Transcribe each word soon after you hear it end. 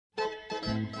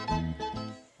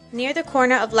Near the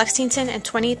corner of Lexington and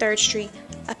 23rd Street,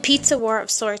 a pizza war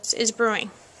of sorts is brewing.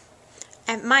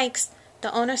 At Mike's,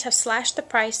 the owners have slashed the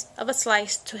price of a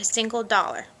slice to a single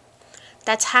dollar.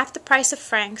 That's half the price of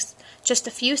Frank's, just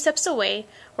a few steps away,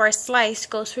 where a slice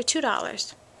goes for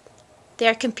 $2. They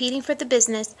are competing for the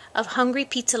business of hungry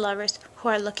pizza lovers who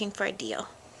are looking for a deal.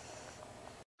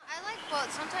 I like both.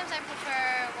 Sometimes I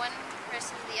prefer one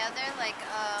versus the other.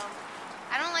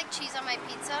 I don't like cheese on my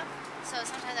pizza, so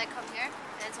sometimes I come here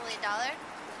and it's only $1.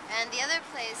 And the other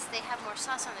place, they have more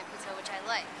sauce on their pizza, which I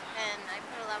like, and I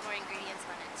put a lot more ingredients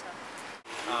on it. So.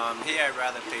 Here I'd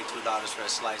rather pay $2 for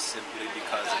a slice simply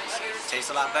because it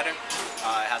tastes a lot better.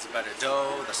 It has a better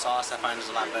dough. The sauce I find is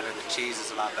a lot better. The cheese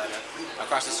is a lot better.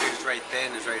 Across the street it's very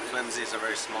thin. It's very flimsy. It's a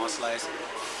very small slice.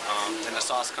 And the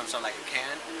sauce comes out like a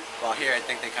can. While here I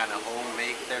think they kind of home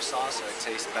make their sauce so it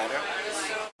tastes better.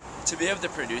 To be able to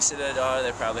produce it at $1,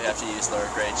 they probably have to use lower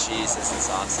grade cheeses and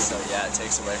sauces, so yeah, it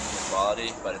takes away from the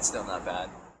quality, but it's still not bad.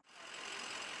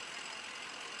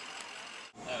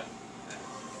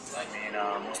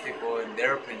 Most people, in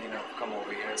their opinion, have come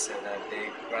over here and said that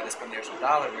they'd rather spend the extra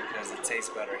 $1 because it tastes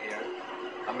better here.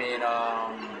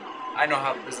 I know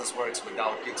how the business works with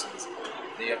dollar pizzas.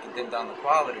 You have to dim down the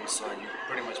quality, so you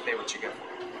pretty much pay what you get for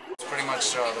it. It's pretty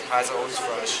much the pies are always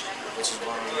fresh, which is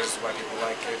one of the reasons why people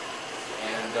like it.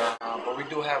 But we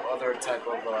do have other type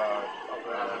of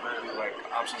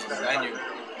options on the menu.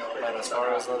 But as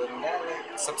far as other than that,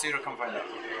 it's up to you to come find out.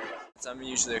 I'm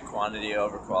usually a quantity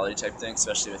over quality type thing,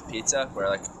 especially with pizza,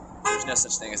 where there's no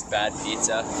such thing as bad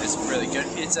pizza. There's really good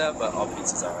pizza, but all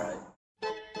pizza's alright.